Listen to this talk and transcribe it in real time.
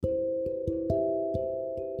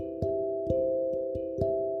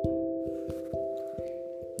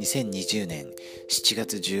2020年7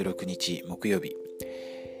月16日木曜日、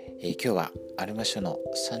今日はアルマ書の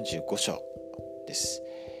35章です。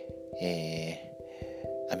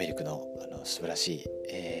アメリカの素晴らしい、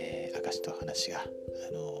証と話が、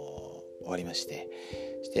終わりまして、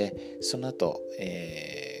その後、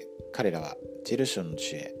彼らはジェルションの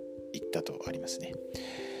地へ行ったとありますね。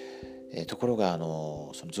ところがそ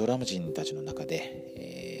のゾーラム人たちの中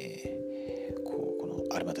で、こ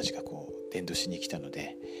のアルマたちが伝道しに来たの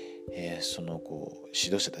で、その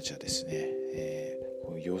指導者たちはですね、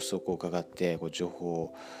様子を伺って情報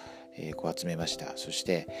を集めました。そし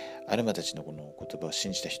てアルマたちのこの言葉を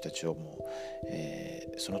信じた人たちを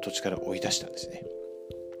その土地から追い出したんですね。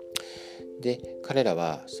で、彼ら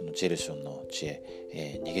はそのジェルションの地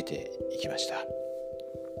へ、逃げていきました。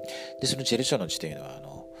で、そのジェルションの地というのは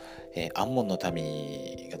アンモンの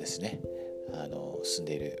民がですね、住ん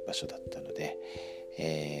でいる場所だったので、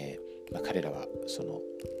彼らはその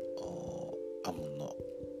アンモ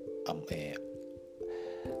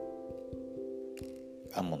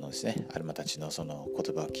ンのですね、アルマたちのその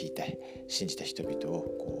言葉を聞いて信じた人々を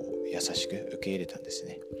優しく受け入れたんです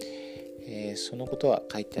ね。そのことは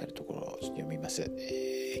書いてあるところを読みます。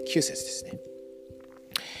9節ですね。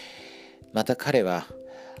また彼は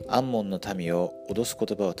アンモンの民を脅す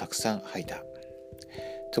言葉をたくさん吐いた。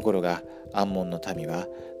ところがアンモンの民は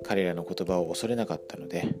彼らの言葉を恐れなかったの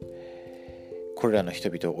で、これらの人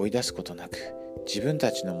々を追い出すことなく、自分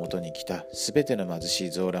たちのもとに来たすべての貧しい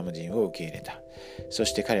ゾーラム人を受け入れた。そ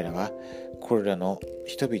して彼らはこれらの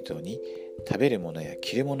人々に食べるものや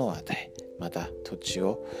着るものを与え、また土地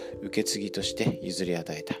を受け継ぎとして譲り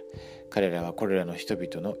与えた。彼らはこれらの人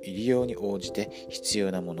々の入りように応じて必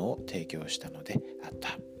要なものを提供したのであっ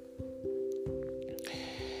た。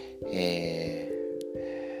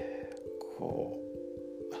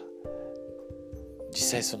実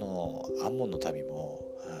際そのアンモンの民も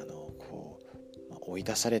追い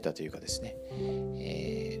出されたというかですね、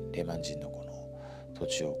レマン人のこの土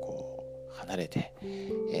地を離れて、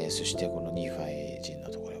そしてこのニーファイ人の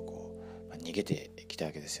ところへ逃げてきた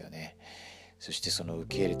わけですよね。そしてその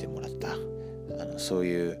受け入れてもらったそう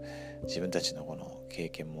いう自分たちのこの経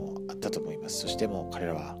験もあったと思います。そしてもう彼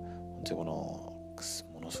らは本当にも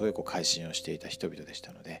のすごい改心をしていた人々でし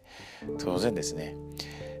たので、当然ですね、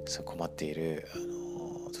困っている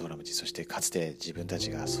ゾーラム人、そしてかつて自分たち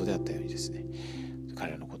がそうであったようにですね、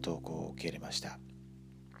彼らのことを受け入れました。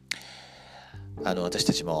私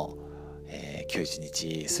たちも、今日一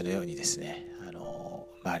日そのようにですね、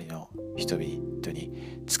周りの人々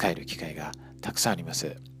に仕える機会がたくさんあります。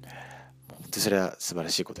本当にそれは素晴ら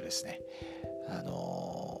しいことですね。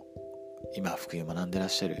今福音を学んでらっ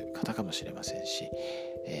しゃる方かもしれませんし、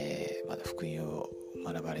まだ福音を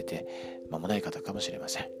学ばれて間もない方かもしれま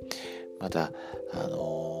せん。また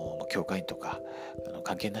教会員とか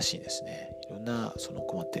関係なしにですね、いろんなその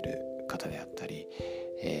困っている方であったり、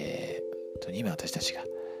本当に今私たちが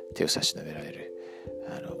手を差し伸べられる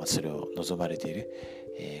それを望まれている、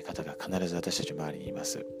方が必ず私たちの周りにいま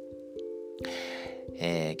す。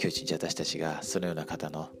今日一日私たちがそのような方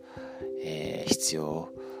の、必要を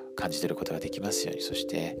感じていることができますように、そし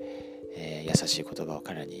て、優しい言葉を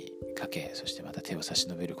彼らにかけ、そしてまた手を差し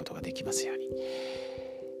伸べることができますよう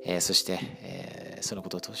に、そして、そのこ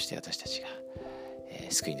とを通して私たちが、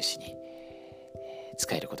救い主に、仕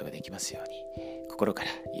えることができますように、心から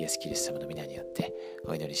イエス・キリスト様の皆によって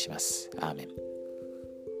お祈りします。アーメン。